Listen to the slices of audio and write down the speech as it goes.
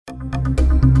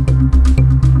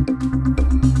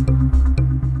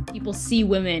people see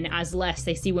women as less.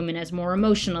 They see women as more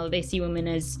emotional. They see women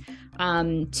as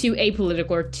too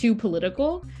apolitical or too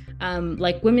political.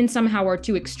 Like women somehow are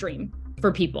too extreme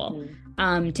for people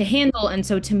to handle. And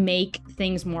so to make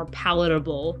things more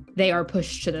palatable, they are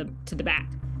pushed to the back.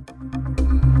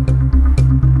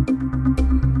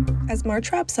 As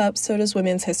March wraps up, so does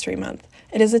Women's History Month.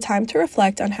 It is a time to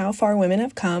reflect on how far women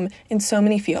have come in so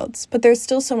many fields, but there's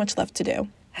still so much left to do.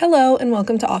 Hello, and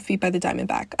welcome to Offbeat by the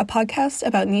Diamondback, a podcast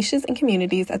about niches and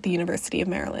communities at the University of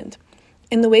Maryland.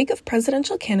 In the wake of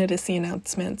presidential candidacy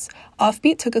announcements,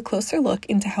 Offbeat took a closer look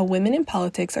into how women in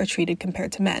politics are treated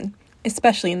compared to men,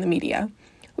 especially in the media.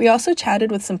 We also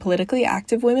chatted with some politically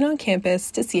active women on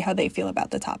campus to see how they feel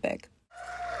about the topic.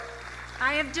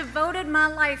 I have devoted my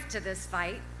life to this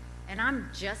fight, and I'm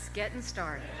just getting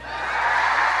started.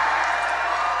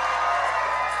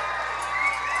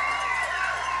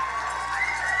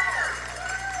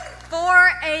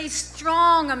 For a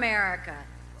strong America,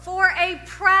 for a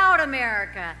proud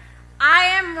America, I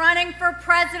am running for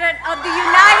President of the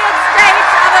United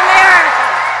States of America.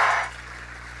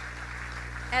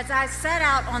 As I set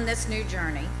out on this new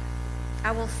journey,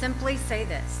 I will simply say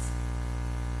this: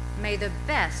 may the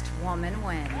best woman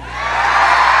win.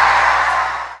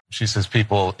 She says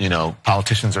people,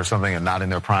 politicians are something and not in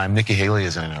their prime. Nikki Haley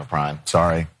isn't in her prime.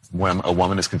 Sorry. When a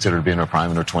woman is considered to be in her prime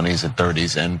in her 20s and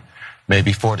 30s and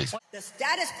maybe 40s. The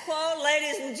status quo,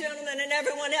 ladies and gentlemen, and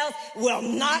everyone else will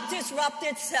not disrupt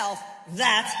itself.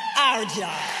 That's our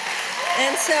job.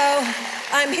 And so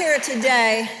I'm here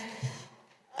today,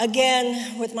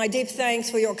 again, with my deep thanks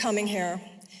for your coming here.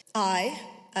 I,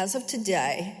 as of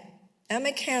today, am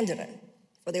a candidate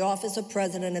for the office of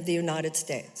President of the United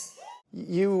States.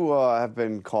 You have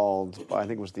been called, I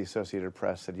think it was the Associated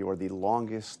Press, that you are the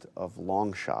longest of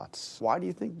long shots. Why do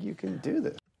you think you can do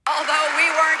this? Although we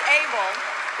weren't able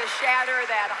to shatter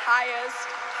that highest,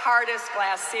 hardest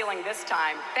glass ceiling this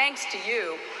time, thanks to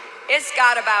you, it's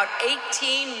got about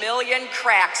 18 million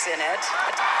cracks in it.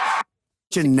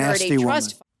 Such a nasty woman.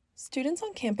 Students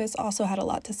on campus also had a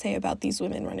lot to say about these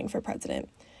women running for president.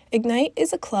 Ignite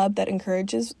is a club that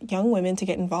encourages young women to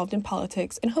get involved in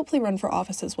politics and hopefully run for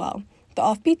office as well. The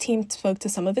Offbeat team spoke to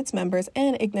some of its members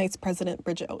and Ignite's president,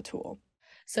 Bridget O'Toole.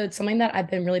 So it's something that I've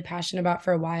been really passionate about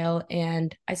for a while,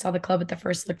 and I saw the club at the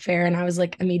first look fair and I was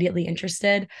immediately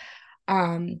interested.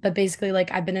 But basically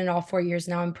I've been in all 4 years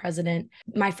now. I'm president.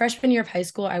 My freshman year of high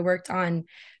school, I worked on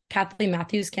Kathleen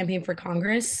Matthews' campaign for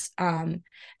Congress, and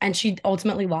she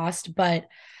ultimately lost, but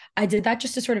I did that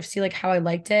just to sort of see how I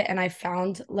liked it. And I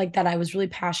found that I was really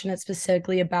passionate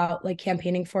specifically about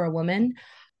campaigning for a woman.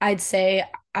 I'd say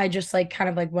I just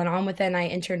went on with it, and I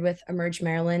interned with Emerge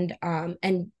Maryland.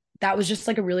 And that was just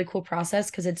a really cool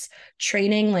process because it's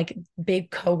training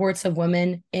big cohorts of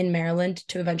women in Maryland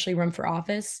to eventually run for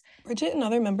office. Bridget and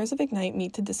other members of Ignite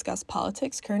meet to discuss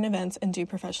politics, current events, and do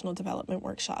professional development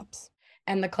workshops.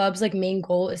 And the club's main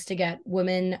goal is to get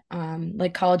women,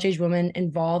 college-age women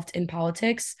involved in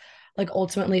politics,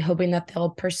 ultimately hoping that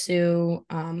they'll pursue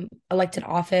elected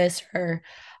office, or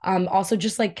also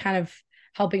just kind of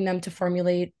helping them to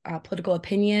formulate political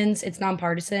opinions. It's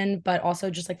nonpartisan, but also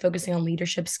just focusing on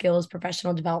leadership skills,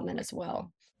 professional development as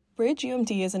well. Bridge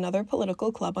UMD is another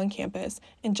political club on campus,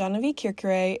 and Genevieve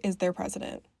Kirkure is their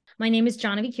president. My name is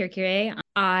Genevieve Kirkure.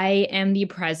 I am the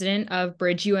president of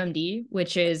Bridge UMD,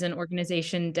 which is an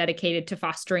organization dedicated to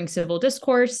fostering civil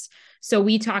discourse. So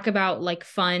we talk about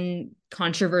fun,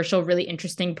 controversial, really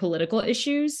interesting political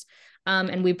issues.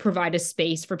 And we provide a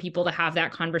space for people to have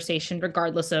that conversation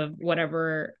regardless of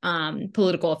whatever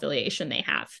political affiliation they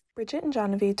have. Bridget and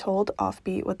Genevieve told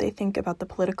Offbeat what they think about the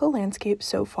political landscape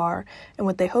so far and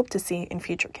what they hope to see in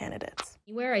future candidates.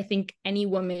 Where I think any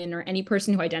woman or any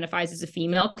person who identifies as a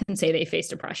female can say they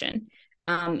faced oppression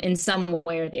in some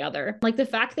way or the other. The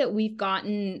fact that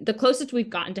the closest we've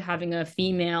gotten to having a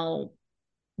female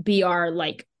be our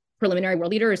preliminary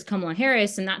world leader is Kamala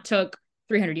Harris, and that took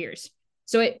 300 years.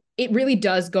 So it really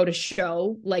does go to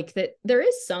show that there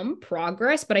is some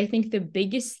progress, but I think the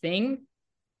biggest thing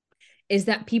is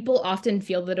that people often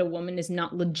feel that a woman is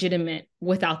not legitimate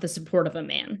without the support of a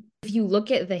man. If you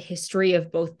look at the history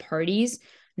of both parties,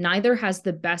 neither has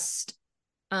the best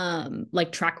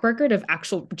track record of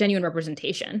actual genuine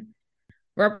representation.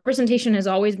 Representation has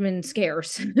always been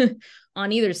scarce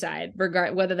on either side,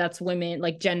 whether that's women,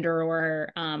 gender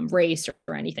or race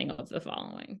or anything of the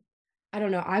following. I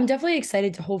don't know. I'm definitely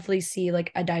excited to hopefully see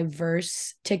a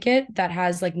diverse ticket that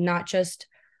has not just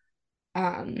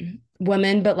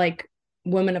women, but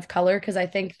women of color, because I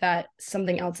think that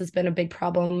something else has been a big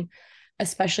problem,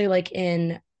 especially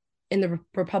in the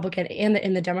Republican and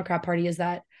in the Democrat Party, is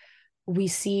that we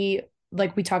see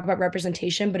like we talk about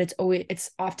representation, but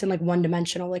it's often like one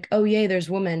dimensional, like, oh yeah, there's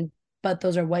women, but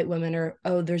those are white women, or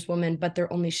oh, there's women, but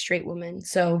they're only straight women.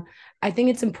 So I think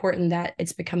it's important that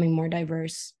it's becoming more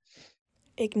diverse.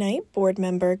 Ignite board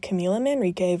member Camila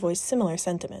Manrique voiced similar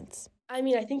sentiments. I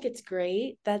mean, I think it's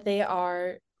great that there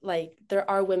are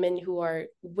women who are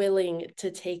willing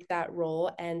to take that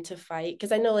role and to fight.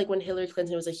 Because I know, like, when Hillary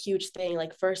Clinton was a huge thing,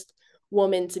 like, first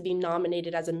woman to be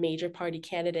nominated as a major party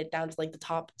candidate down to like the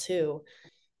top two.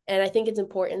 And I think it's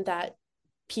important that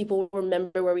people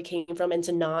remember where we came from and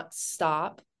to not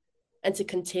stop and to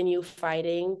continue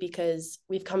fighting, because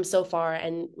we've come so far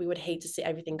and we would hate to see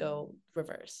everything go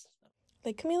reverse.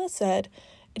 Like Camila said,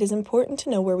 it is important to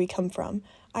know where we come from.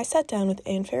 I sat down with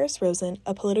Ann Ferris Rosen,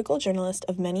 a political journalist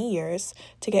of many years,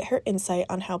 to get her insight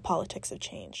on how politics have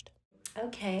changed.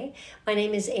 Okay, my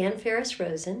name is Ann Ferris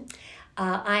Rosen.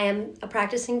 I am a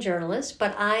practicing journalist,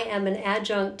 but I am an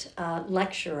adjunct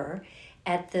lecturer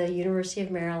at the University of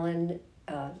Maryland,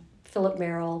 Philip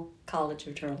Merrill College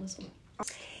of Journalism.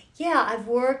 Yeah, I've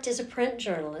worked as a print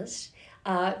journalist,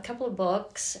 a couple of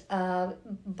books,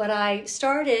 but I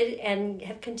started and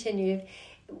have continued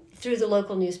through the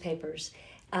local newspapers.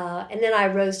 And then I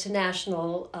rose to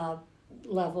national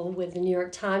level with the New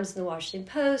York Times and the Washington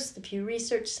Post, the Pew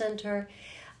Research Center,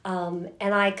 and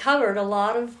I covered a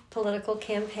lot of political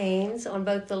campaigns on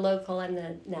both the local and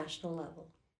the national level.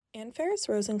 Ann Ferris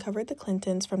Rosen covered the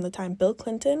Clintons from the time Bill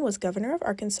Clinton was governor of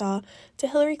Arkansas to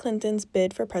Hillary Clinton's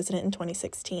bid for president in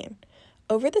 2016.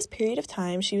 Over this period of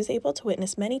time, she was able to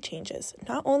witness many changes,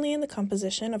 not only in the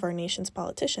composition of our nation's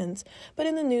politicians, but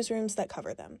in the newsrooms that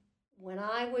cover them. When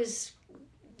I was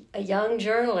a young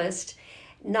journalist,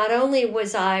 not only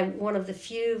was I one of the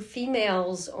few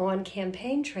females on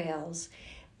campaign trails,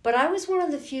 but I was one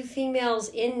of the few females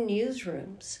in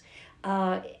newsrooms.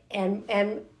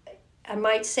 And I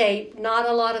might say not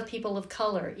a lot of people of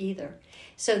color either.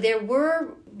 So there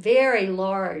were very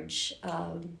large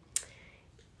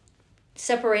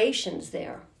separations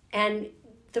there. And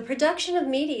the production of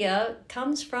media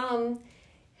comes from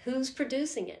who's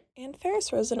producing it. Ann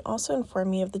Ferris Rosen also informed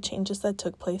me of the changes that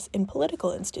took place in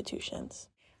political institutions.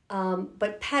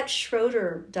 But Pat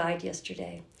Schroeder died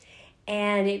yesterday.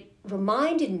 And it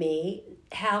reminded me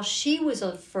how she was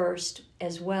a first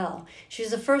as well. She was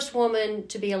the first woman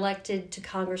to be elected to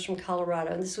Congress from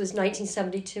Colorado, and this was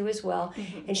 1972 as well.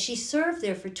 Mm-hmm. And she served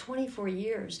there for 24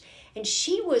 years. And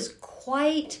she was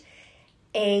quite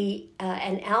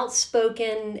an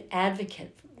outspoken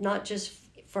advocate, not just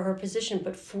for her position,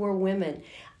 but for women.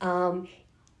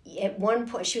 At one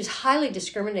point, she was highly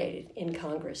discriminated in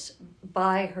Congress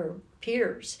by her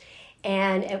peers.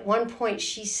 And at one point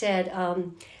she said,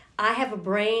 I have a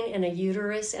brain and a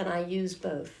uterus and I use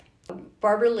both.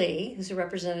 Barbara Lee, who's a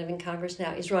representative in Congress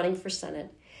now, is running for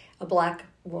Senate, a Black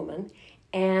woman.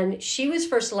 And she was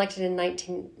first elected in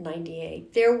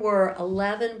 1998. There were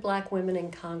 11 Black women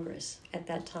in Congress at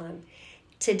that time.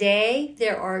 Today,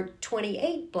 there are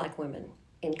 28 Black women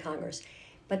in Congress,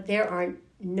 but there are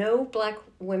no Black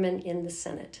women in the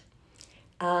Senate.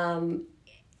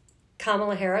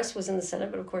 Kamala Harris was in the Senate,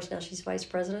 but of course now she's vice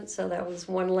president, so that was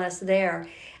one less there.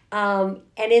 And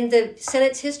in the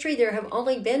Senate's history, there have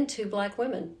only been 2 Black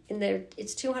women in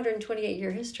its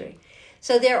 228-year history.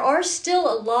 So there are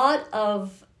still a lot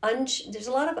of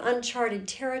uncharted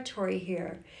territory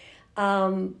here,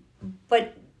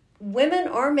 but women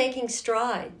are making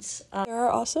strides. There are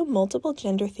also multiple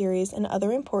gender theories and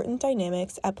other important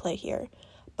dynamics at play here.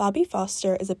 Bobby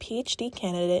Foster is a PhD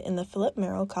candidate in the Philip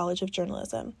Merrill College of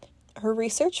Journalism. Her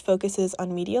research focuses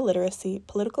on media literacy,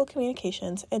 political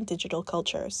communications, and digital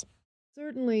cultures.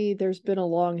 Certainly, there's been a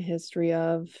long history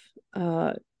of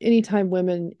anytime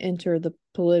women enter the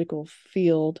political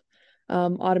field,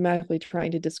 automatically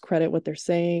trying to discredit what they're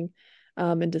saying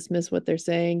and dismiss what they're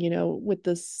saying. You know, with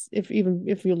this, if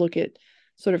you look at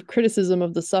sort of criticism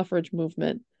of the suffrage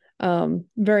movement,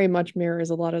 very much mirrors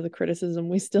a lot of the criticism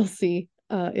we still see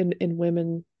in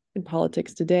women in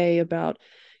politics today about,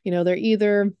 you know, they're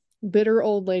either bitter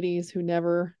old ladies who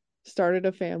never started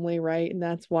a family, right? And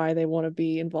that's why they want to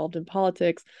be involved in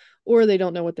politics, or they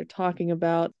don't know what they're talking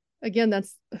about. Again,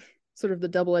 that's sort of the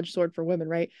double-edged sword for women,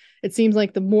 right? It seems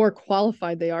like the more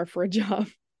qualified they are for a job,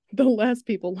 the less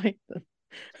people like them.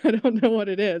 I don't know what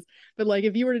it is, but like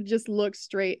if you were to just look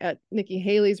straight at Nikki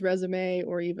Haley's resume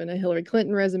or even a Hillary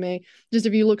Clinton resume, just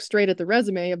if you look straight at the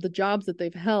resume of the jobs that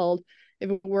they've held,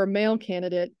 if it were a male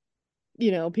candidate,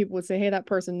 you know, people would say, hey, that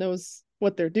person knows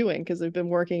what they're doing because they've been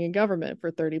working in government for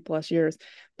 30 plus years.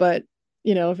 But,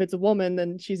 you know, if it's a woman,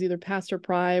 then she's either past her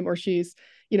prime or she's,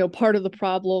 you know, part of the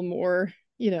problem or,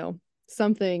 you know,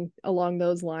 something along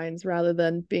those lines rather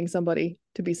than being somebody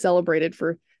to be celebrated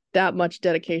for that much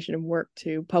dedication and work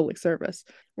to public service.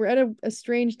 We're at a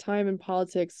strange time in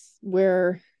politics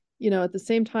where, at the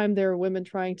same time, there are women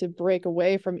trying to break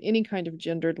away from any kind of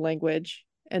gendered language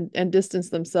and distance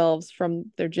themselves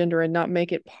from their gender and not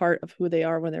make it part of who they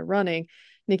are when they're running.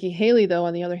 Nikki Haley, though,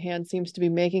 on the other hand, seems to be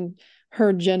making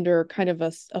her gender kind of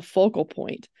a focal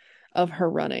point of her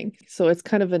running. So it's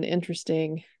kind of an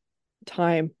interesting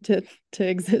time to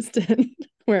exist in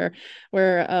where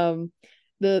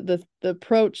the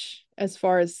approach as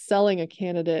far as selling a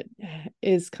candidate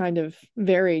is kind of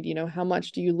varied. How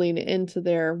much do you lean into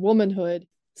their womanhood?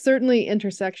 Certainly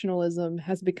intersectionalism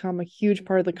has become a huge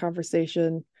part of the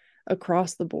conversation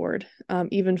across the board,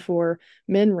 even for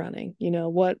men running.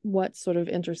 What sort of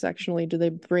intersectionally do they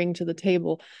bring to the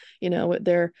table?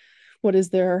 What is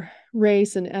their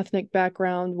race and ethnic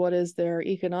background? What is their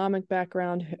economic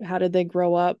background? How did they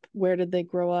grow up? Where did they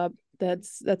grow up?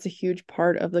 That's a huge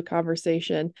part of the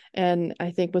conversation. And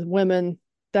I think with women,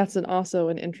 that's also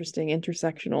an interesting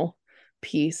intersectional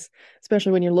piece,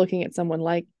 especially when you're looking at someone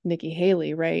like Nikki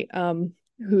Haley, right?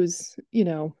 Whose,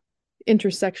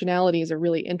 intersectionalities are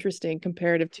really interesting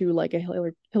comparative to like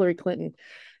a Hillary Clinton,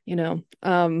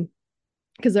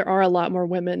 because there are a lot more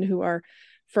women who are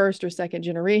first or second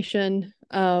generation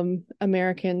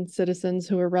American citizens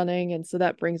who are running. And so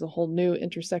that brings a whole new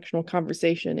intersectional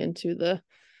conversation into the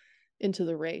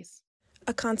race.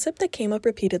 A concept that came up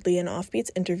repeatedly in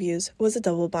Offbeat's interviews was a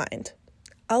double bind.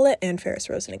 I'll let Ann Ferris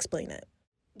Rosen explain it.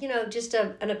 Just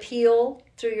an appeal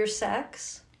through your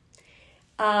sex,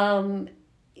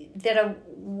 that a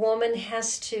woman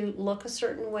has to look a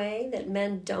certain way, that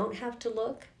men don't have to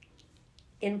look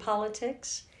in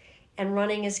politics and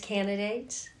running as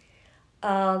candidates,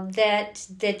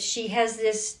 that she has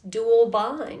this dual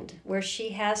bind where she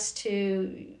has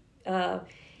to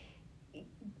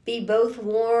be both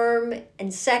warm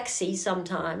and sexy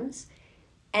sometimes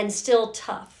and still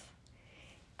tough.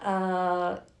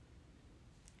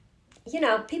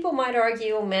 People might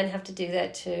argue, men have to do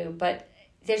that too, but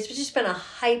there's just been a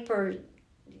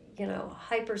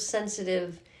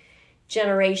hypersensitive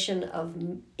generation of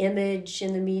image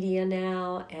in the media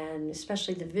now, and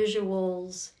especially the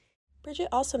visuals. Bridget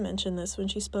also mentioned this when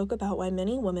she spoke about why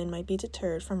many women might be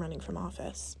deterred from running from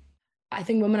office. I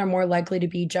think women are more likely to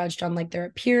be judged on their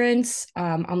appearance,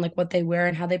 on what they wear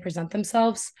and how they present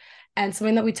themselves. And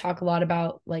something that we talk a lot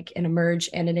about in Emerge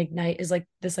and in Ignite is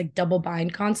this double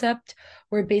bind concept,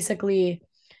 where basically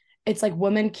it's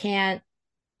women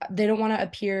they don't want to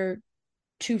appear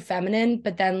too feminine,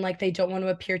 but then they don't want to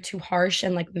appear too harsh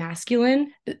and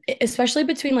masculine, especially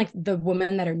between the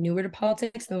women that are newer to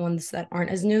politics and the ones that aren't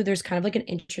as new. There's kind of an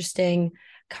interesting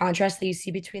contrast that you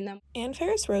see between them. Ann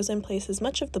Ferris Rosen places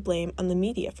much of the blame on the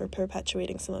media for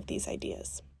perpetuating some of these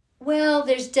ideas. Well,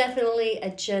 there's definitely a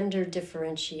gender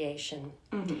differentiation.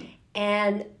 Mm-hmm.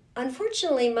 And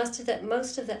unfortunately, much of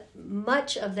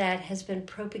that has been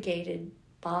propagated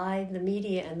by the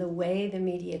media and the way the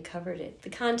media covered it. The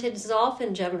content is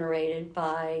often generated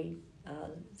by,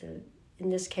 in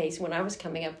this case, when I was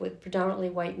coming up with predominantly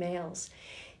white males.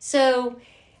 So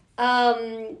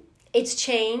it's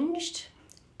changed.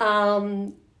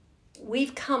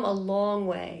 We've come a long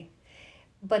way,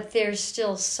 but there's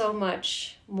still so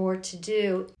much more to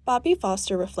do. Bobby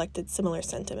Foster reflected similar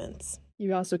sentiments.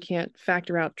 You also can't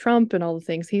factor out Trump and all the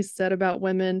things he's said about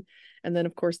women. And then,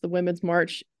 of course, the Women's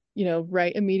March,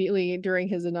 right immediately during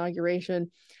his inauguration,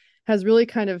 has really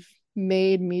kind of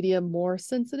made media more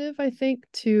sensitive, I think,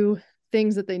 to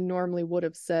things that they normally would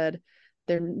have said.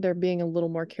 They're being a little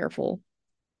more careful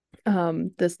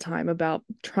this time about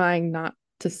trying not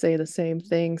to say the same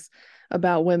things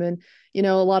about women. A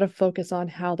lot of focus on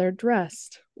how they're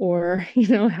dressed or,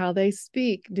 how they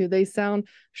speak. Do they sound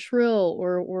shrill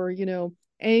or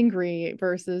angry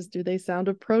versus do they sound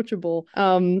approachable?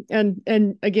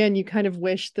 And again, you kind of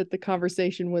wish that the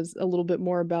conversation was a little bit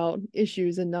more about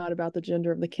issues and not about the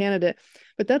gender of the candidate.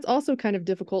 But that's also kind of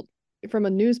difficult from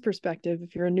a news perspective.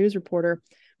 If you're a news reporter,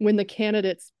 when the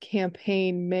candidate's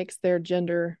campaign makes their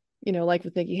gender, like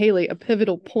with Nikki Haley, a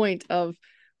pivotal point of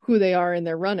who they are in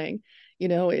their running,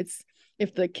 it's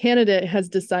if the candidate has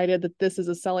decided that this is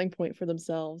a selling point for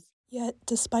themselves. Yet,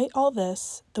 despite all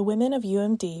this, the women of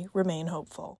UMD remain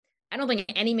hopeful. I don't think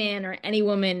any man or any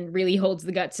woman really holds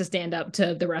the guts to stand up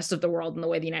to the rest of the world in the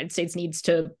way the United States needs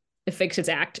to fix its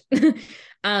act,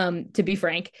 to be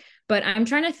frank. But I'm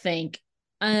trying to think.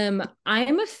 I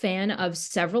am a fan of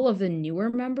several of the newer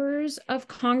members of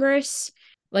Congress.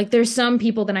 There's some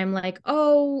people that I'm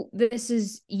oh,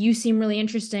 you seem really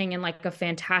interesting and a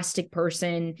fantastic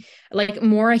person.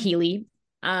 Maura Healey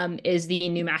is the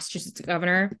new Massachusetts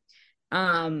governor.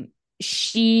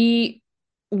 She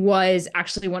was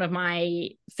actually one of my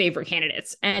favorite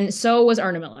candidates, and so was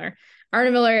Arna Miller.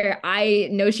 Arna Miller, I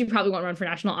know she probably won't run for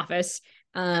national office,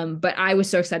 but I was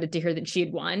so excited to hear that she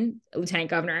had won lieutenant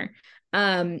governor.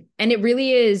 And it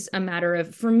really is a matter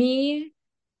of, for me,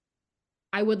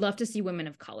 I would love to see women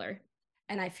of color.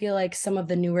 And I feel like some of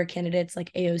the newer candidates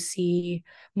like AOC,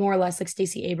 more or less like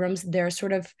Stacey Abrams, they're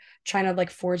sort of trying to like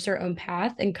forge their own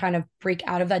path and kind of break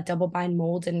out of that double bind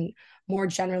mold and more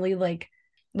generally like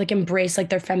embrace like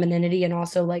their femininity and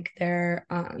also like their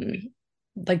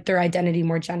identity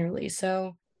more generally.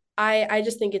 So I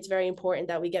just think it's very important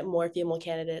that we get more female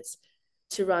candidates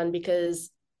to run, because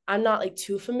I'm not like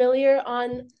too familiar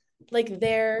on like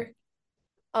their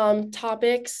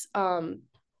topics.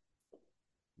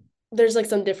 There's like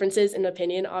some differences in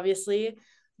opinion, obviously,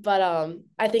 but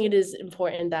I think it is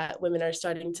important that women are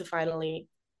starting to finally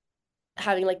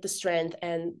having like the strength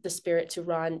and the spirit to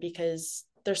run, because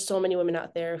there's so many women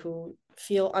out there who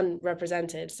feel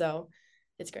unrepresented. So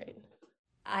it's great.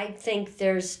 I think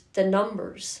there's the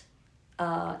numbers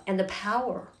and the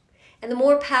power. And the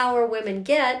more power women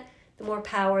get, the more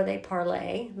power they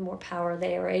parlay, the more power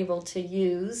they are able to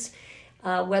use,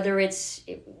 whether it's,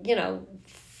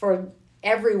 for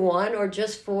everyone or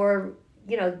just for,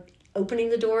 opening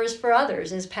the doors for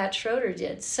others, as Pat Schroeder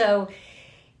did. So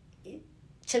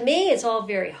to me, it's all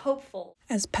very hopeful.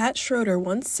 As Pat Schroeder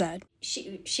once said,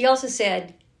 she also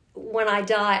said, when I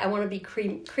die, I want to be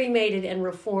cremated and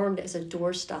reformed as a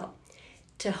doorstop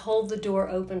to hold the door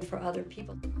open for other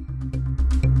people.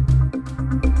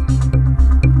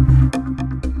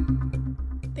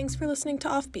 Thanks for listening to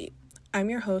Offbeat. I'm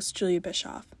your host, Julia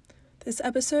Bischoff. This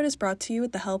episode is brought to you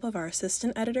with the help of our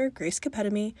assistant editor, Grace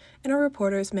Capetamy, and our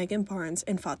reporters, Megan Barnes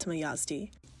and Fatima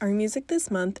Yazdi. Our music this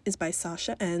month is by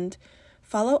Sasha End.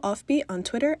 Follow Offbeat on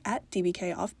Twitter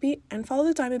 @DBKOffbeat and follow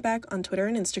the Diamondback on Twitter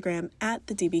and Instagram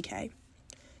 @TheDBK.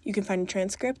 You can find a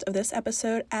transcript of this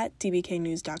episode at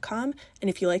dbknews.com, and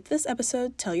if you liked this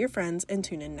episode, tell your friends and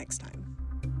tune in next time.